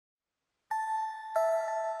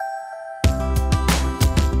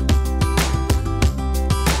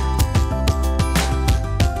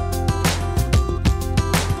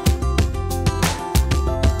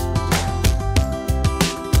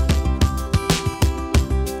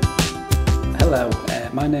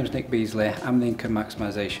My name's Nick Beasley. I'm the Income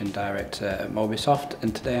Maximisation Director at Mobysoft,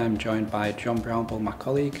 and today I'm joined by Jon Brownbill, my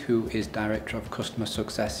colleague, who is Director of Customer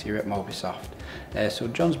Success here at Mobysoft. So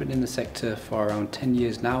Jon's been in the sector for around 10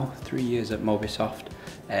 years now, 3 years at Mobysoft.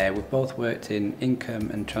 We've both worked in income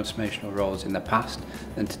and transformational roles in the past,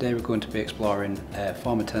 and today we're going to be exploring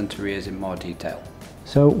former tenant arrears in more detail.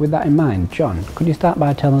 So with that in mind, Jon, could you start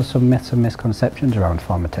by telling us some myths and misconceptions around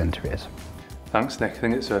former tenant arrears? Thanks, Nick. I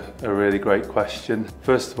think it's a really great question.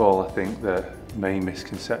 First of all, I think the main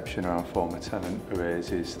misconception around former tenant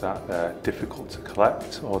arrears is that they're difficult to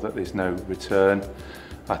collect or that there's no return.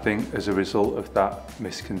 I think as a result of that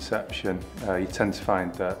misconception, you tend to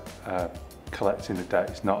find that collecting the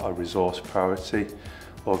debt is not a resource priority.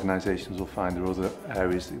 Organisations will find there are other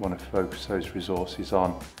areas that you want to focus those resources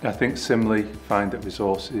on. I think similarly find that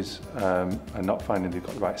resources are not finding they've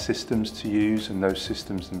got the right systems to use, and those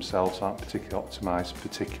systems themselves aren't particularly optimised,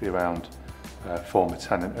 particularly around former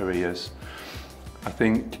tenant arrears. I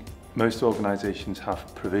think most organisations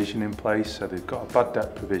have provision in place, so they've got a bad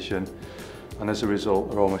debt provision, and as a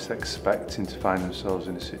result they're almost expecting to find themselves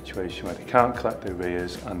in a situation where they can't collect their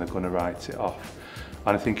arrears and they're going to write it off.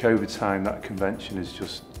 And I think over time that convention has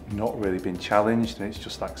just not really been challenged, and it's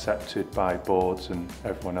just accepted by boards and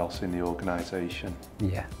everyone else in the organisation.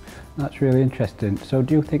 Yeah, that's really interesting. So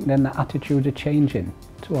do you think then that attitudes are changing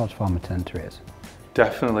towards former tenant arrears?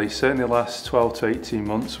 Definitely. Certainly the last 12 to 18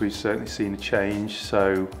 months we've certainly seen a change.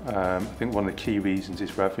 So I think one of the key reasons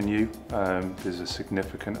is revenue. There's a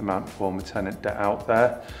significant amount of former tenant debt out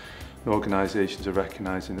there. Organisations are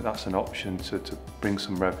recognising that that's an option to bring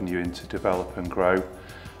some revenue in to develop and grow.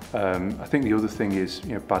 I think the other thing is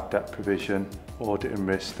bad debt provision, audit and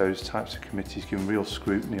risk, those types of committees giving real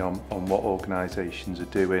scrutiny on what organisations are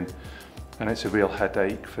doing, and it's a real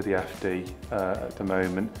headache for the FD at the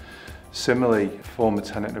moment. Similarly, former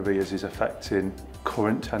tenant arrears is affecting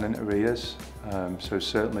current tenant arrears, so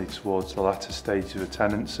certainly towards the latter stage of a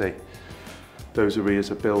tenancy, those arrears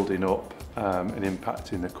are building up and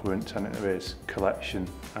impacting the current tenant arrears collection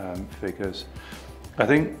figures. I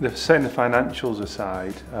think setting the financials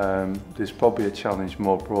aside, there's probably a challenge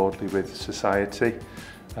more broadly with society.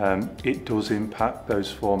 It does impact those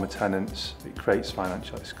former tenants. It creates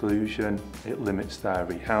financial exclusion, it limits their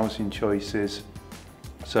rehousing choices.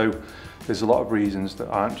 So there's a lot of reasons that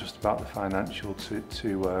aren't just about the financial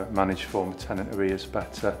to manage former tenant arrears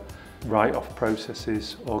better. Write-off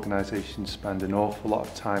processes, organisations spend an awful lot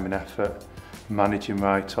of time and effort managing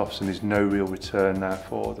write-offs, and there's no real return there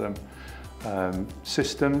for them.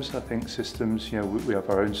 Systems, I think systems, we have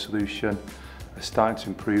our own solution, are starting to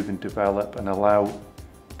improve and develop and allow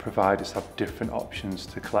providers to have different options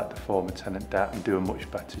to collect the former tenant debt and do a much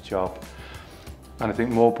better job. And I think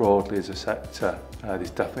more broadly as a sector, there's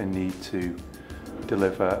definitely a need to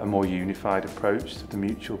deliver a more unified approach to the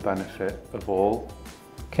mutual benefit of all.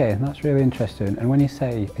 Okay, that's really interesting. And when you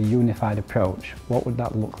say a unified approach, what would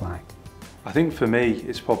that look like? I think for me,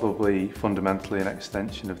 it's probably fundamentally an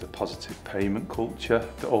extension of the positive payment culture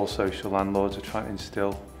that all social landlords are trying to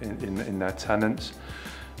instill in their tenants.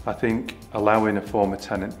 I think allowing a former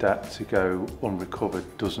tenant debt to go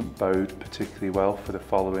unrecovered doesn't bode particularly well for the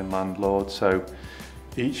following landlord. So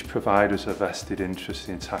each provider has a vested interest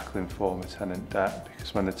in tackling former tenant debt,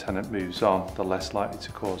 because when the tenant moves on, they're less likely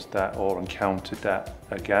to cause debt or encounter debt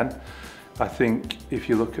again. I think if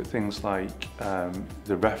you look at things like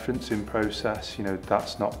the referencing process,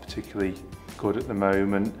 that's not particularly good at the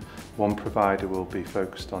moment. One provider will be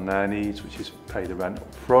focused on their needs, which is pay the rent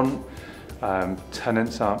up front.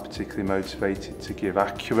 Tenants aren't particularly motivated to give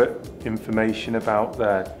accurate information about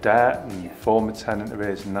their debt and former tenant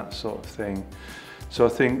arrears and that sort of thing. So I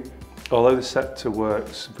think although the sector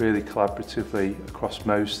works really collaboratively across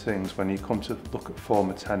most things, when you come to look at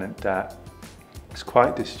former tenant debt, it's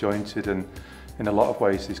quite disjointed, and in a lot of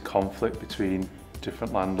ways there's conflict between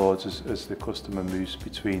different landlords as the customer moves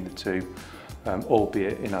between the two,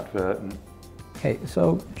 albeit inadvertent. Okay,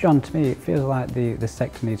 so Jon, to me it feels like the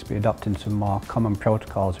sector needs to be adopting some more common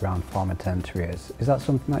protocols around former tenant arrears. Is that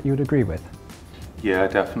something that you would agree with? Yeah,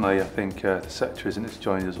 definitely. I think the sector isn't as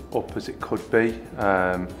joined as up as it could be.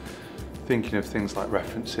 Thinking of things like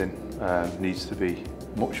referencing needs to be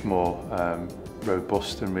much more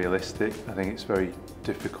robust and realistic. I think it's very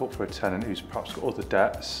difficult for a tenant who's perhaps got other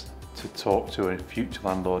debts to talk to a future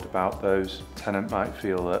landlord about those. The tenant might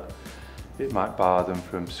feel that it might bar them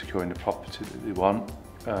from securing the property that they want.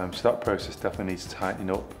 So that process definitely needs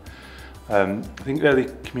tightening up. I think early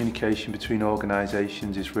communication between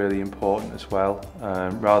organisations is really important as well.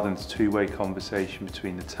 Rather than a two-way conversation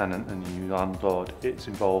between the tenant and the new landlord, it's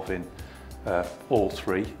involving all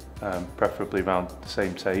three, preferably around the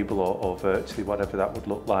same table or virtually, whatever that would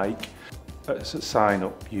look like. Sign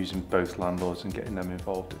up using both landlords and getting them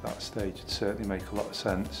involved at that stage would certainly make a lot of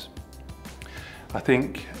sense. I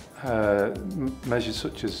think measures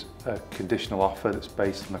such as a conditional offer that's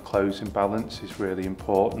based on a closing balance is really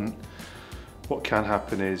important. What can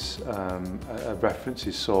happen is a reference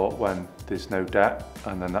is sought when there's no debt,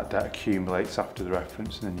 and then that debt accumulates after the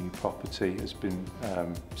reference and the new property has been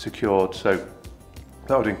secured. So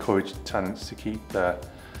that would encourage tenants to keep their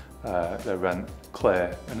rent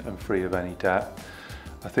clear and free of any debt.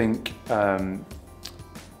 I think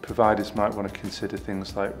providers might want to consider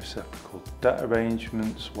things like reciprocal debt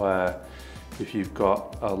arrangements, where if you've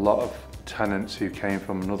got a lot of tenants who came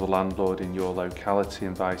from another landlord in your locality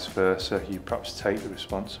and vice versa, you perhaps take the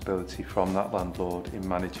responsibility from that landlord in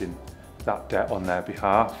managing that debt on their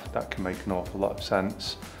behalf. That can make an awful lot of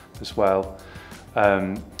sense as well.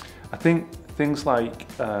 I think things like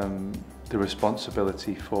the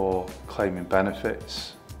responsibility for claiming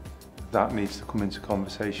benefits, that needs to come into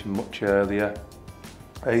conversation much earlier.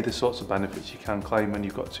 The sorts of benefits you can claim when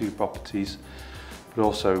you've got two properties, but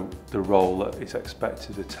also the role that is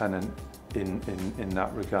expected of a tenant in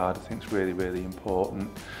that regard, I think is really, really important.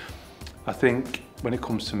 I think when it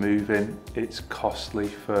comes to moving, it's costly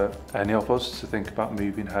for any of us to think about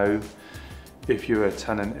moving home. If you're a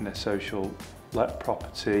tenant in a social let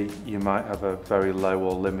property, you might have a very low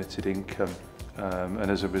or limited income,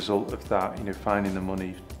 and as a result of that, finding the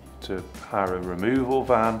money to hire a removal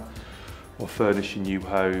van or furnish a new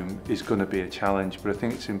home is going to be a challenge. But I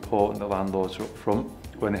think it's important that landlords are upfront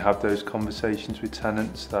when they have those conversations with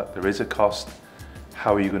tenants, that there is a cost,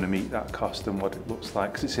 how are you going to meet that cost and what it looks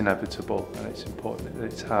like, because it's inevitable and it's important that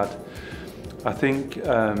it's had. I think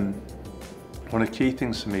one of the key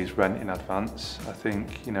things for me is rent in advance. I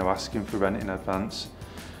think asking for rent in advance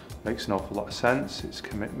makes an awful lot of sense. It's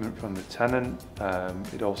commitment from the tenant.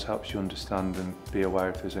 It also helps you understand and be aware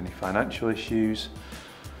if there's any financial issues.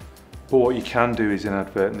 But what you can do is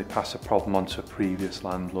inadvertently pass a problem onto a previous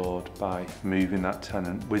landlord by moving that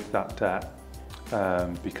tenant with that debt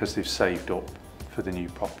because they've saved up for the new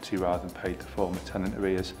property rather than paid the former tenant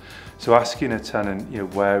arrears. So asking a tenant,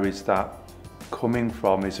 where is that coming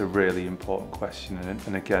from, is a really important question,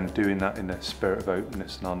 and again, doing that in a spirit of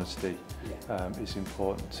openness and honesty is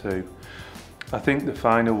important too. I think the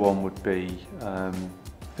final one would be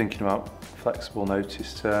thinking about flexible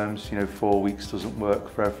notice terms. 4 weeks doesn't work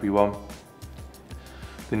for everyone.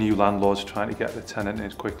 The new landlord's trying to get the tenant in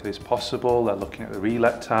as quickly as possible. They're looking at the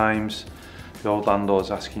relet times. The old landlord's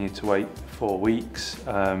asking you to wait 4 weeks.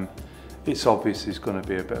 It's obvious there's going to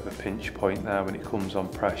be a bit of a pinch point there when it comes on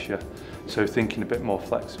pressure. So thinking a bit more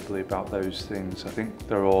flexibly about those things, I think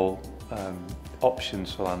they're all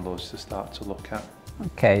options for landlords to start to look at.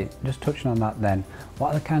 Okay, just touching on that then, what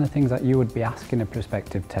are the kind of things that you would be asking a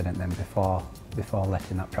prospective tenant then before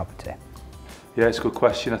letting that property? Yeah, it's a good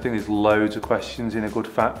question. I think there's loads of questions in a good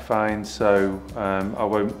fact find, so I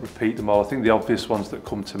won't repeat them all. I think the obvious ones that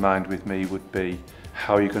come to mind with me would be,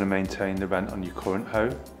 how are you going to maintain the rent on your current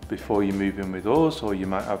home before you move in with us, or you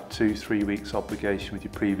might have 2-3 weeks obligation with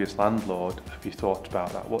your previous landlord. Have you thought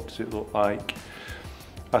about that? What does it look like?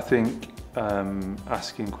 I think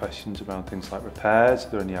asking questions around things like repairs. Are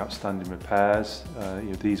there any outstanding repairs?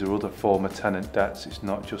 These are other former tenant debts, it's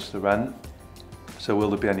not just the rent. So will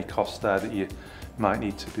there be any costs there that you might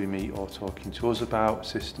need to be meet or talking to us about,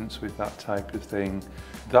 assistance with that type of thing?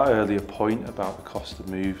 That earlier point about the cost of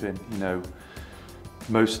moving,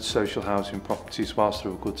 most social housing properties, whilst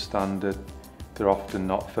they're of good standard, they're often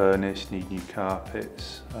not furnished, need new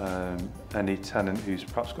carpets. Any tenant who's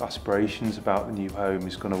perhaps got aspirations about the new home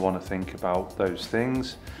is going to want to think about those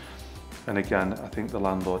things. And again, I think the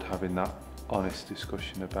landlord having that honest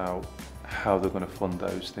discussion about how they're going to fund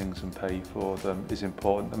those things and pay for them is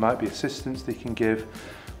important. There might be assistance they can give,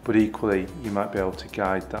 but equally you might be able to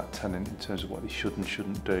guide that tenant in terms of what they should and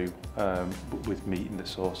shouldn't do with meeting the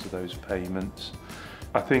source of those payments.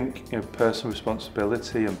 I think personal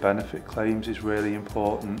responsibility and benefit claims is really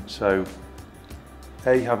important. So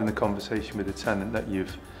having the conversation with the tenant that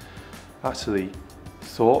you've actually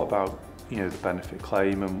thought about the benefit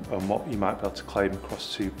claim and what you might be able to claim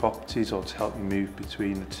across two properties or to help you move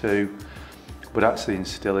between the two, but actually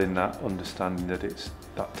instilling that understanding that it's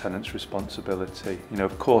that tenant's responsibility.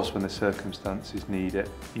 Of course, when the circumstances need it,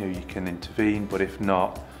 you can intervene, but if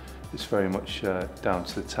not, it's very much down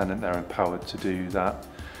to the tenant. They're empowered to do that.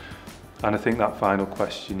 And I think that final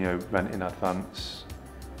question, rent in advance,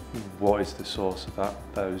 what is the source of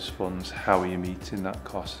those funds? How are you meeting that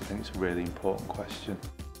cost? I think it's a really important question.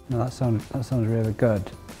 No, that sounds really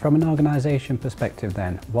good. From an organisation perspective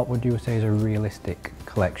then, what would you say is a realistic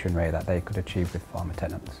collection rate that they could achieve with former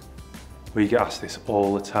tenants? We get asked this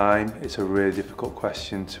all the time. It's a really difficult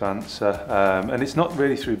question to answer. And it's not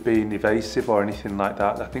really through being evasive or anything like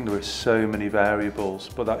that. I think there are so many variables,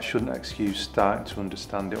 but that shouldn't excuse starting to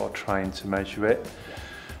understand it or trying to measure it.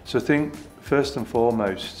 So I think first and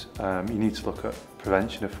foremost, you need to look at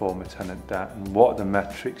prevention of former tenant debt and what are the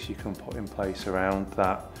metrics you can put in place around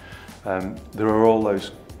that. There are all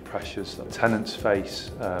those pressures that tenants face,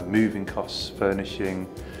 moving costs, furnishing,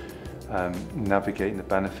 navigating the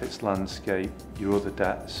benefits landscape, your other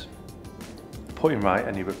debts, putting right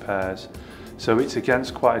any repairs. So it's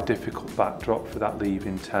against quite a difficult backdrop for that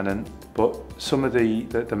leaving tenant. But some of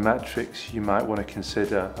the metrics you might want to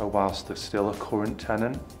consider are whilst they're still a current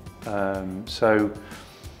tenant. So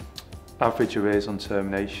average arrears on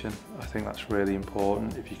termination, I think that's really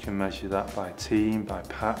important. If you can measure that by team, by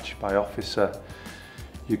patch, by officer,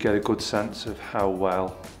 you get a good sense of how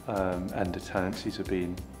well end of tenancies are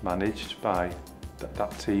being managed by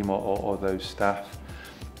that team or those staff.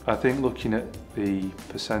 I think looking at the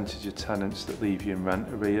percentage of tenants that leave you in rent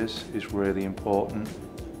arrears is really important.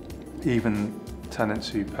 Even tenants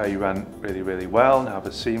who pay rent really well and have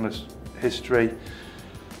a seamless history,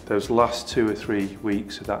 those last 2 or 3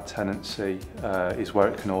 weeks of that tenancy is where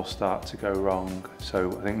it can all start to go wrong.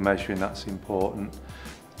 So I think measuring that's important.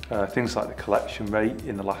 Things like the collection rate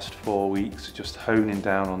in the last 4 weeks, just honing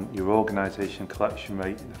down on your organisation collection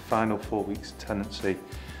rate in the final 4 weeks of tenancy.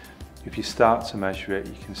 If you start to measure it,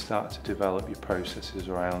 you can start to develop your processes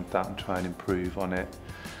around that and try and improve on it.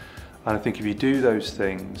 And I think if you do those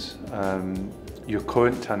things, your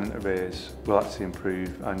current tenant arrears will actually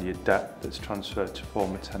improve and your debt that's transferred to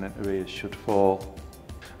former tenant arrears should fall.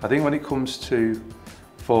 I think when it comes to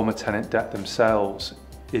former tenant debt themselves,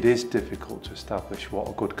 it is difficult to establish what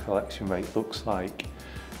a good collection rate looks like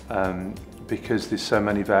because there's so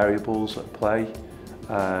many variables at play.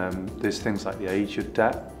 There's things like the age of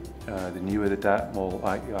debt, the newer the debt, more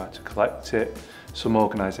likely you are to collect it. Some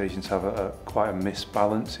organisations have quite a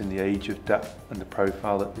misbalance in the age of debt and the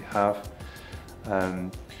profile that they have.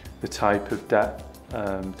 The type of debt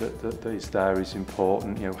that is there is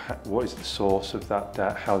important. You know, what is the source of that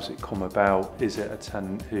debt? How's it come about? Is it a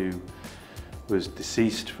tenant who was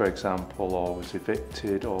deceased, for example, or was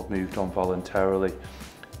evicted or moved on voluntarily?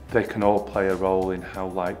 They can all play a role in how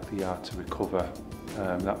likely you are to recover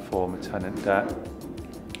that former tenant debt.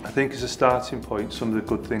 I think as a starting point, some of the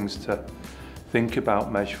good things to think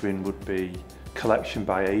about measuring would be collection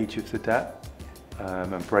by age of the debt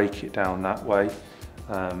and break it down that way.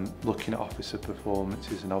 Looking at officer performance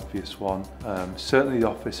is an obvious one. Certainly the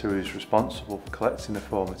officer who is responsible for collecting the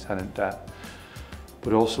former tenant debt,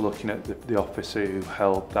 but also looking at the officer who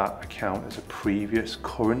held that account as a previous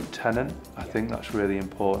current tenant. I think that's really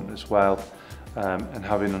important as well, and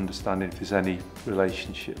having understanding if there's any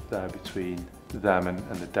relationship there between them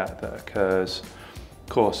and the debt that occurs. Of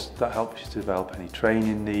course, that helps you to develop any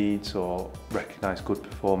training needs or recognise good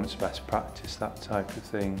performance, best practice, that type of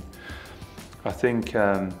thing. I think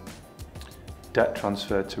debt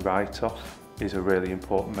transferred to write-off is a really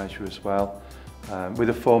important measure as well. With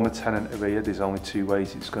a former tenant arrear, there's only 2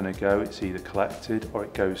 ways it's going to go. It's either collected or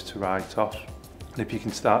it goes to write-off. And if you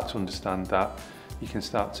can start to understand that, you can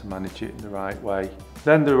start to manage it in the right way.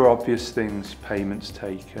 Then there are obvious things, payments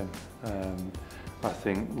taken. I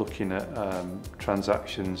think looking at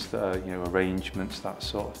transactions that are, you know, arrangements, that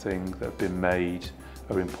sort of thing that have been made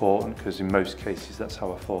are important, because in most cases that's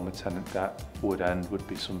how a former tenant debt would end, would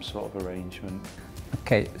be some sort of arrangement.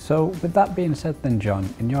 Okay, so with that being said then, John,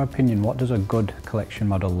 in your opinion, what does a good collection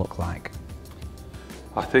model look like?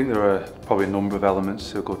 I think there are probably a number of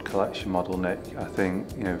elements to a good collection model, Nick. I think,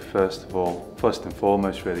 you know, first and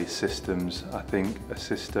foremost really, systems. I think a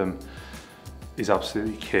system is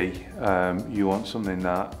absolutely key. You want something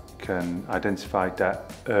that can identify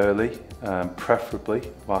debt early,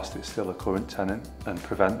 preferably whilst it's still a current tenant, and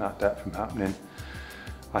prevent that debt from happening.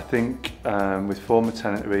 I think with former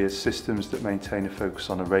tenant arrears, systems that maintain a focus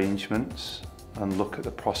on arrangements and look at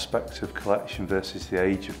the prospect of collection versus the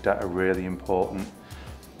age of debt are really important.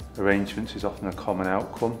 Arrangements is often a common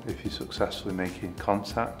outcome. If you're successfully making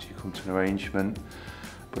contact, you come to an arrangement,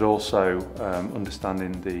 but also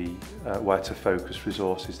understanding where to focus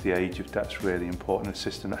resources, the age of debt's really important, a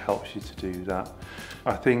system that helps you to do that.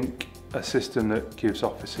 I think a system that gives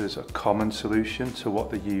officers a common solution to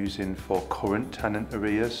what they're using for current tenant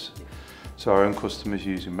arrears. So our own customers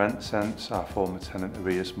using RentSense, our former tenant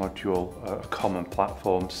arrears module, a common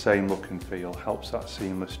platform, same look and feel, helps that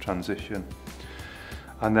seamless transition.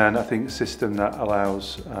 And then I think a system that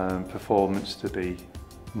allows performance to be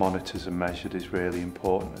monitored and measured is really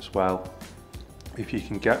important as well. If you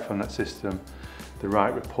can get from that system the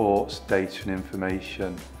right reports, data and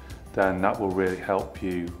information, then that will really help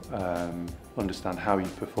you understand how you're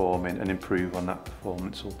performing and improve on that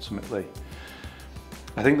performance ultimately.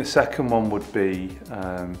 I think the second one would be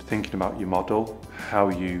thinking about your model, how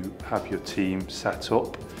you have your team set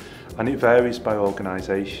up. And it varies by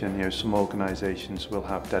organisation. You know, some organisations will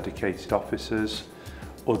have dedicated officers,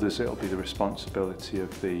 others it'll be the responsibility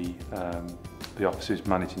of the officers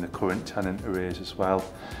managing the current tenant arrears as well.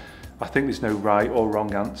 I think there's no right or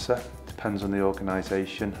wrong answer, depends on the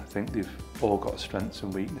organisation. I think they've all got strengths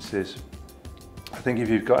and weaknesses. I think if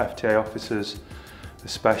you've got FTA officers, the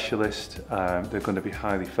specialist, they're going to be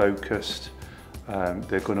highly focused,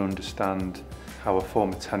 they're going to understand how a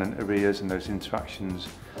former tenant arrears and those interactions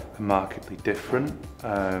are markedly different.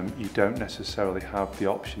 You don't necessarily have the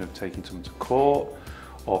option of taking someone to court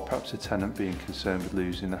or perhaps a tenant being concerned with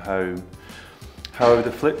losing the home. However,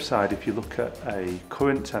 the flip side, if you look at a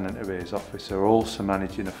current tenant arrears officer also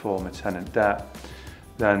managing a former tenant debt,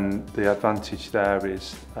 then the advantage there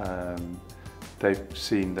is they've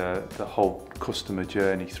seen the whole customer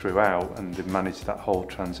journey throughout and they've managed that whole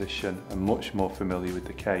transition and much more familiar with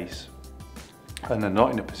the case. And they're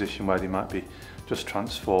not in a position where they might be just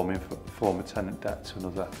transforming from former tenant debt to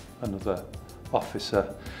another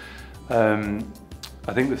officer.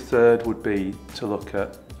 I think the third would be to look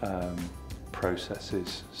at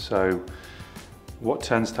processes. So what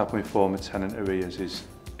tends to happen with former tenant arrears is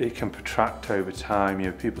it can protract over time. You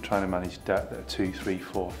know, people trying to manage debt that are 2, 3,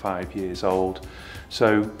 4, 5 years old.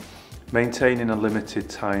 So maintaining a limited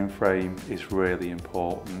time frame is really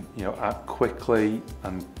important. You know, act quickly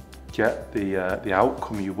and get the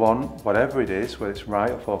outcome you want, whatever it is, whether it's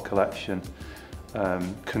write-off or collection,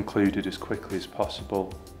 concluded as quickly as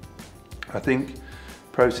possible. I think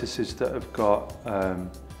processes that have got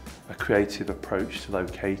a creative approach to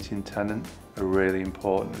locating tenant are really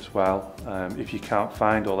important as well. If you can't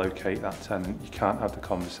find or locate that tenant, you can't have the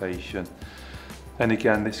conversation. And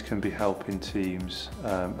again, this can be helping teams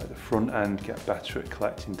at the front end get better at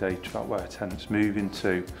collecting data about where a tenant's moving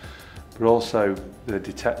to, but also the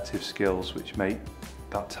detective skills which make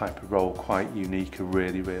that type of role quite unique are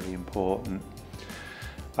really, really important.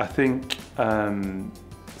 I think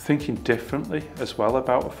thinking differently as well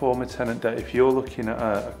about a former tenant debt. If you're looking at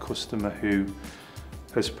a customer who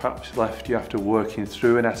has perhaps left you after working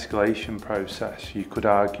through an escalation process, you could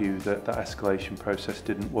argue that that escalation process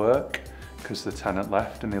didn't work because the tenant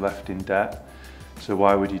left and they left in debt. So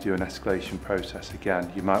why would you do an escalation process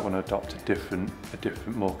again? You might want to adopt a different,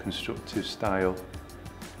 more constructive style.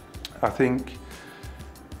 I think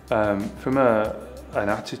from an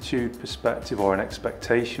attitude perspective or an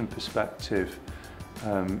expectation perspective,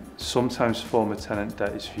 sometimes former tenant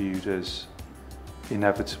debt is viewed as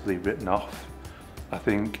inevitably written off. I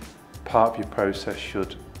think part of your process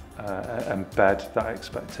should embed that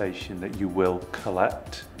expectation that you will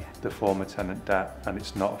collect the former tenant debt and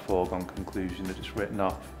it's not a foregone conclusion that it's written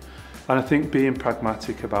off. And I think being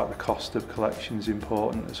pragmatic about the cost of collection is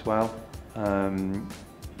important as well.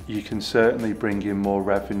 You can certainly bring in more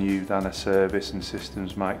revenue than a service and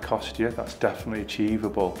systems might cost you. That's definitely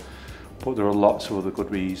achievable. But there are lots of other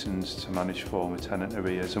good reasons to manage former tenant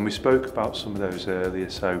arrears. And we spoke about some of those earlier.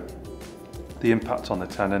 So the impact on the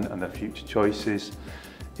tenant and their future choices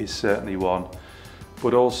is certainly one.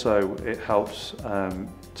 But also it helps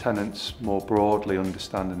tenants more broadly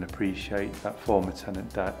understand and appreciate that former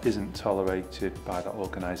tenant debt isn't tolerated by that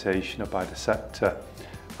organisation or by the sector,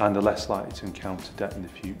 and are less likely to encounter debt in the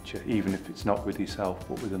future, even if it's not with yourself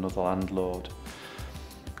but with another landlord.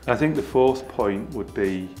 I think the fourth point would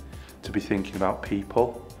be to be thinking about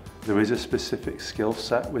people. There is a specific skill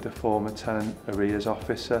set with a former tenant arrears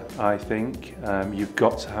officer, I think. You've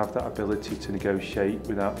got to have that ability to negotiate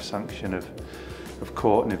without the sanction of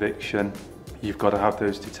court and eviction. You've got to have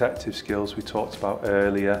those detective skills we talked about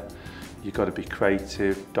earlier. You've got to be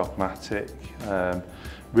creative, dogmatic,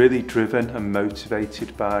 really driven and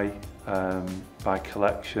motivated by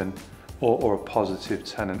collection or a positive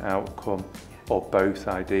tenant outcome, or both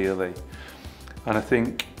ideally. And I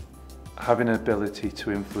think having an ability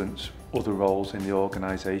to influence other roles in the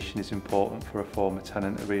organisation is important for a former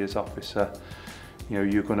tenant arrears officer. You know,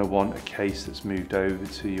 you're going to want a case that's moved over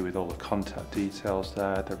to you with all the contact details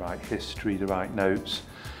there, the right history, the right notes.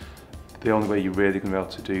 The only way you're really going to be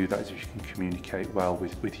able to do that is if you can communicate well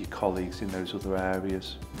with your colleagues in those other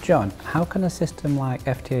areas. John, how can a system like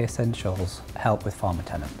FTA Essentials help with former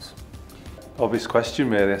tenants? Obvious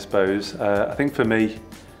question really, I suppose. I think for me,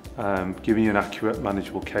 giving you an accurate,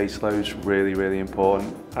 manageable caseload is really, really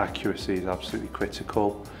important. Accuracy is absolutely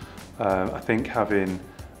critical. I think having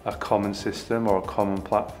a common system or a common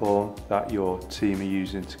platform that your team are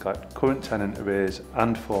using to collect current tenant arrears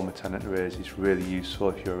and former tenant arrears is really useful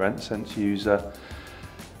if you're a RentSense user.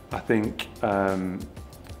 I think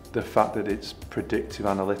the fact that it's predictive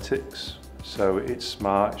analytics, so it's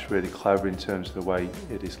smart, it's really clever in terms of the way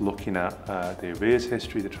it is looking at the arrears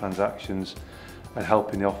history, the transactions, and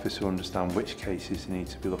helping the officer understand which cases they need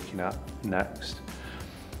to be looking at next.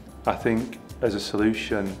 I think as a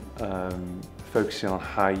solution, focusing on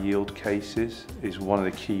high yield cases is one of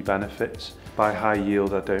the key benefits. By high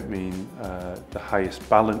yield, I don't mean the highest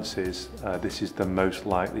balances. This is the most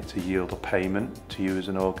likely to yield a payment to you as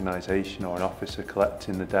an organisation or an officer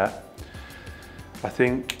collecting the debt. I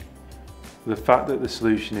think the fact that the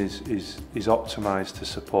solution is optimised to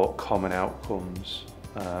support common outcomes,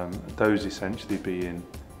 those essentially being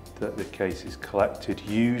that the case is collected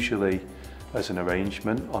usually as an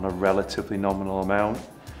arrangement on a relatively nominal amount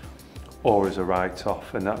or as a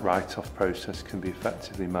write-off, and that write-off process can be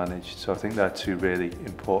effectively managed. So I think they're two really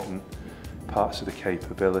important parts of the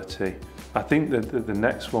capability. I think that the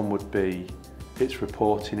next one would be its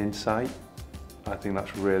reporting insight. I think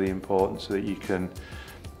that's really important so that you can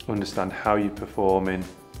understand how you're performing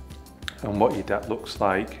and what your debt looks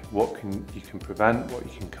like, what you can prevent, what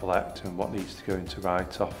you can collect, and what needs to go into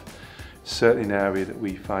write-off. Certainly an area that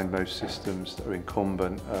we find most systems that are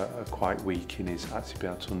incumbent are quite weak in is actually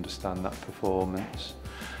being able to understand that performance.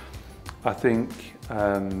 I think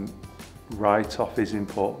write-off is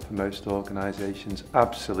important for most organisations.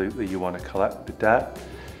 Absolutely you want to collect the debt,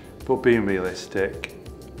 but being realistic,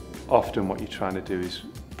 often what you're trying to do is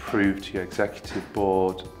prove to your executive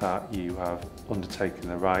board that you have undertaken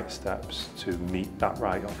the right steps to meet that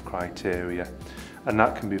write-off criteria, and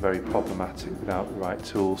that can be very problematic without the right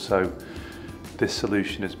tool. So this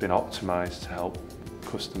solution has been optimised to help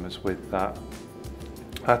customers with that.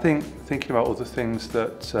 I think thinking about other things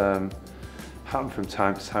that happen from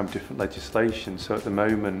time to time, different legislation. So at the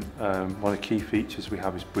moment, one of the key features we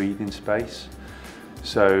have is breathing space.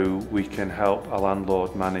 So we can help a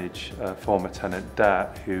landlord manage former tenant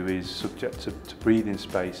debt who is subject to breathing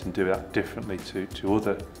space and do that differently to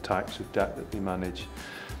other types of debt that they manage.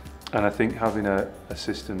 And I think having a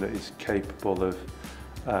system that is capable of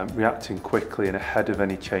reacting quickly and ahead of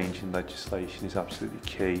any change in legislation is absolutely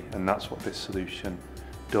key, and that's what this solution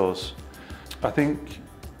does. I think,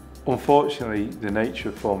 unfortunately, the nature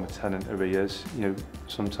of former tenant arrears,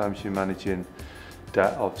 sometimes you're managing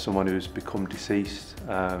debt of someone who's become deceased,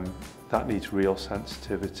 that needs real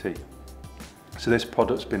sensitivity. So this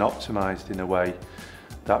product's been optimised in a way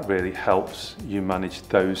that really helps you manage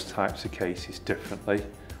those types of cases differently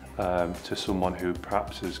to someone who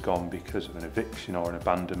perhaps has gone because of an eviction or an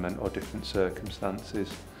abandonment or different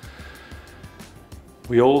circumstances.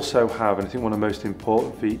 We also have, and I think one of the most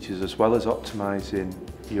important features, as well as optimising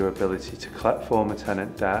your ability to collect former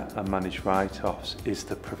tenant debt and manage write-offs, is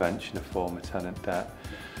the prevention of former tenant debt.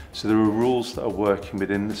 So there are rules that are working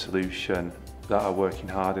within the solution that are working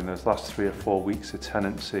hard in those last 3 or 4 weeks of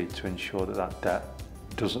tenancy to ensure that that debt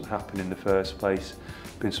doesn't happen in the first place.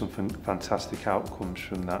 Been some fantastic outcomes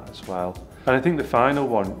from that as well. And I think the final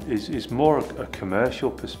one is more a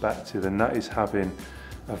commercial perspective, and that is having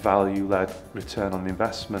a value-led return on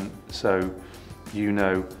investment. So you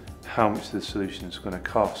know how much the solution is going to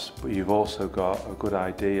cost, but you've also got a good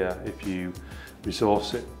idea, if you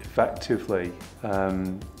resource it effectively,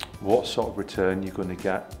 what sort of return you're going to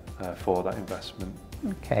get for that investment.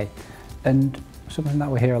 Okay, and something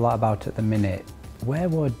that we hear a lot about at the minute, where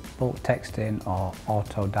would bulk texting or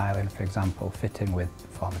auto dialing, for example, fit in with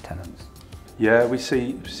former tenants? Yeah, we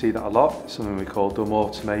see that a lot. It's something we call dumb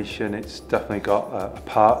automation. It's definitely got a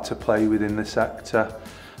part to play within the sector.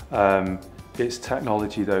 It's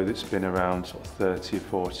technology though that's been around sort of 30 or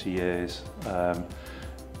 40 years.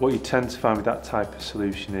 What you tend to find with that type of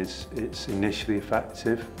solution is it's initially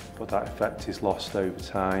effective, but that effect is lost over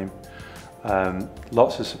time.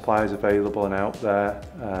 Lots of suppliers available and out there.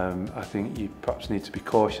 I think you perhaps need to be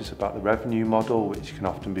cautious about the revenue model, which can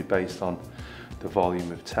often be based on the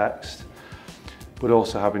volume of text, but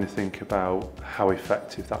also having to think about how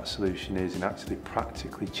effective that solution is in actually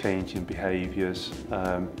practically changing behaviours.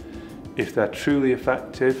 If they're truly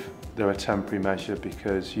effective, they're a temporary measure,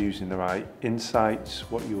 because using the right insights,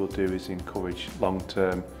 what you will do is encourage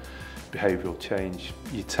long-term behavioural change.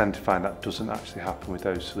 You tend to find that doesn't actually happen with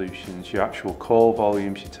those solutions. Your actual call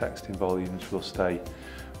volumes, your texting volumes will stay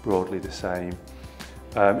broadly the same.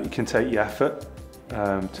 It can take your effort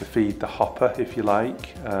to feed the hopper, if you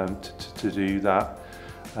like, to do that.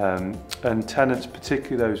 And tenants,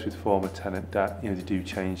 particularly those with former tenant debt, they do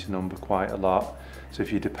change the number quite a lot. So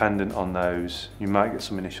if you're dependent on those, you might get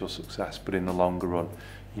some initial success, but in the longer run,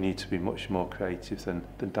 You need to be much more creative than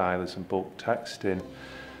dialers and bulk texting.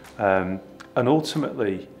 And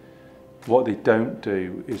ultimately, what they don't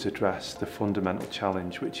do is address the fundamental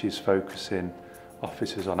challenge, which is focusing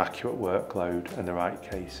officers on accurate workload and the right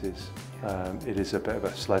cases. It is a bit of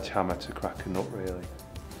a sledgehammer to crack a nut, really.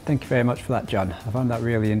 Thank you very much for that, John. I found that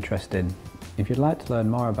really interesting. If you'd like to learn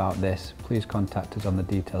more about this, please contact us on the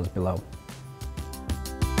details below.